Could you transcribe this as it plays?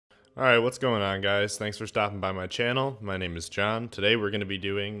Alright, what's going on, guys? Thanks for stopping by my channel. My name is John. Today we're going to be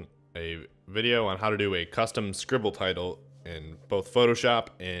doing a video on how to do a custom scribble title in both Photoshop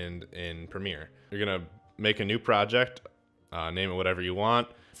and in Premiere. You're going to make a new project, name it whatever you want.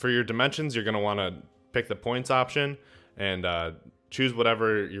 For your dimensions, you're going to want to pick the points option and choose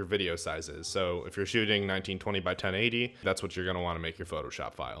whatever your video size is. So if you're shooting 1920 by 1080, that's what you're going to want to make your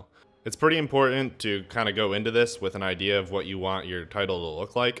Photoshop file. It's pretty important to kind of go into this with an idea of what you want your title to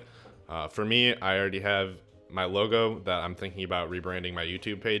look like. For me, I already have my logo that I'm thinking about rebranding my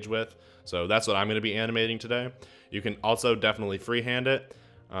YouTube page with. So that's what I'm going to be animating today. You can also definitely freehand it,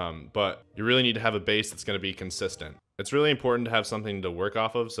 but you really need to have a base that's going to be consistent. It's really important to have something to work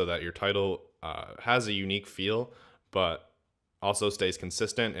off of so that your title has a unique feel, but also stays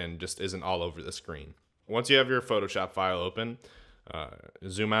consistent and just isn't all over the screen. Once you have your Photoshop file open,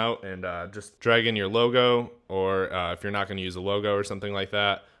 zoom out and just drag in your logo, or if you're not going to use a logo or something like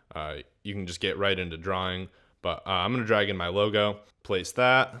that, you can just get right into drawing. But I'm going to drag in my logo, place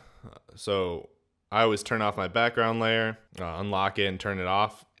that. So I always turn off my background layer, unlock it and turn it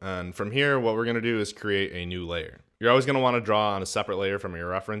off. And from here, what we're going to do is create a new layer. You're always going to want to draw on a separate layer from your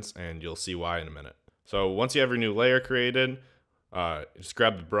reference, and you'll see why in a minute. So once you have your new layer created, just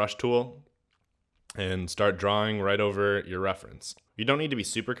grab the brush tool and start drawing right over your reference. You don't need to be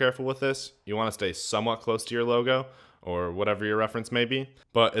super careful with this. You want to stay somewhat close to your logo or whatever your reference may be,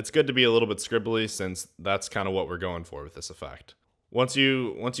 but it's good to be a little bit scribbly since that's kind of what we're going for with this effect. Once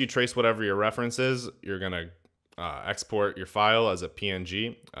you trace whatever your reference is, you're going to export your file as a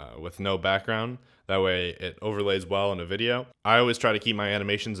PNG with no background. That way it overlays well in a video. I always try to keep my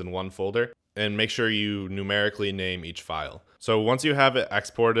animations in one folder and make sure you numerically name each file. So once you have it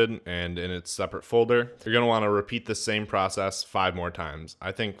exported and in its separate folder, you're going to want to repeat the same process 5 more times.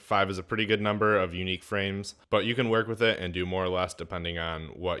 I think 5 is a pretty good number of unique frames, but you can work with it and do more or less depending on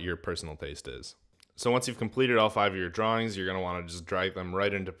what your personal taste is. So once you've completed all 5 of your drawings, you're going to want to just drag them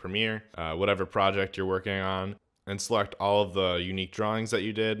right into Premiere, whatever project you're working on, and select all of the unique drawings that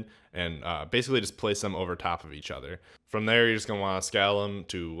you did and basically just place them over top of each other. From there, you're just going to want to scale them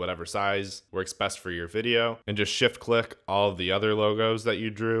to whatever size works best for your video, and just shift click all of the other logos that you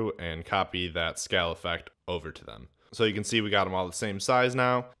drew and copy that scale effect over to them. So you can see we got them all the same size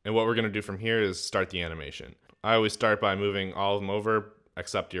now, and what we're going to do from here is start the animation. I always start by moving all of them over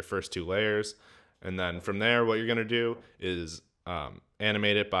except your first 2 layers, and then from there what you're going to do is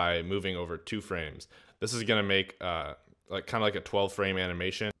animate it by moving over 2 frames. This is going to make kind of like a 12 frame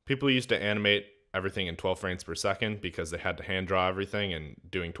animation. People used to animate everything in 12 frames per second because they had to hand draw everything, and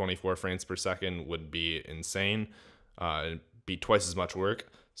doing 24 frames per second would be insane. It'd be twice as much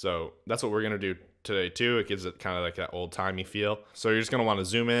work. So that's what we're going to do today too. It gives it kind of like that old timey feel. So you're just going to want to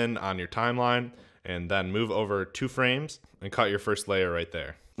zoom in on your timeline and then move over 2 frames and cut your first layer right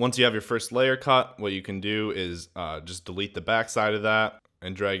there. Once you have your first layer cut, what you can do is just delete the back side of that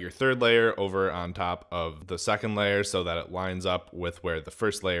and drag your third layer over on top of the second layer so that it lines up with where the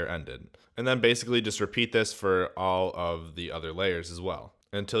first layer ended. And then basically just repeat this for all of the other layers as well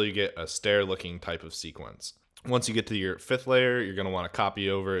until you get a stair looking type of sequence. Once you get to your 5th layer, you're going to want to copy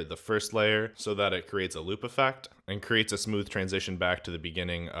over the first layer so that it creates a loop effect and creates a smooth transition back to the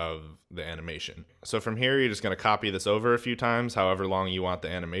beginning of the animation. So from here, you're just going to copy this over a few times, however long you want the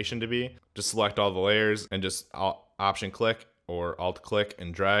animation to be. Just select all the layers and just option click or alt click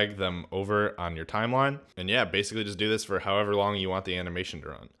and drag them over on your timeline. And yeah, basically just do this for however long you want the animation to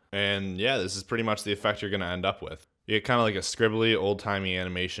run. And yeah, this is pretty much the effect you're going to end up with. You get kind of like a scribbly, old-timey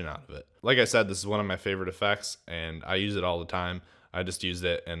animation out of it. Like I said, this is one of my favorite effects, and I use it all the time. I just used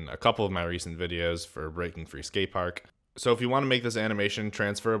it in a couple of my recent videos for Breaking Free Skate Park. So if you want to make this animation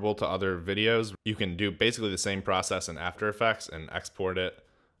transferable to other videos, you can do basically the same process in After Effects and export it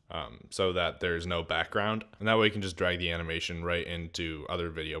so that there's no background. And that way you can just drag the animation right into other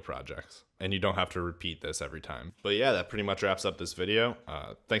video projects. And you don't have to repeat this every time. But yeah, that pretty much wraps up this video.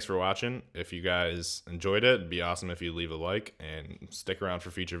 Thanks for watching. If you guys enjoyed it, it'd be awesome if you leave a like and stick around for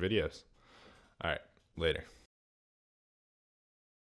future videos. All right, later.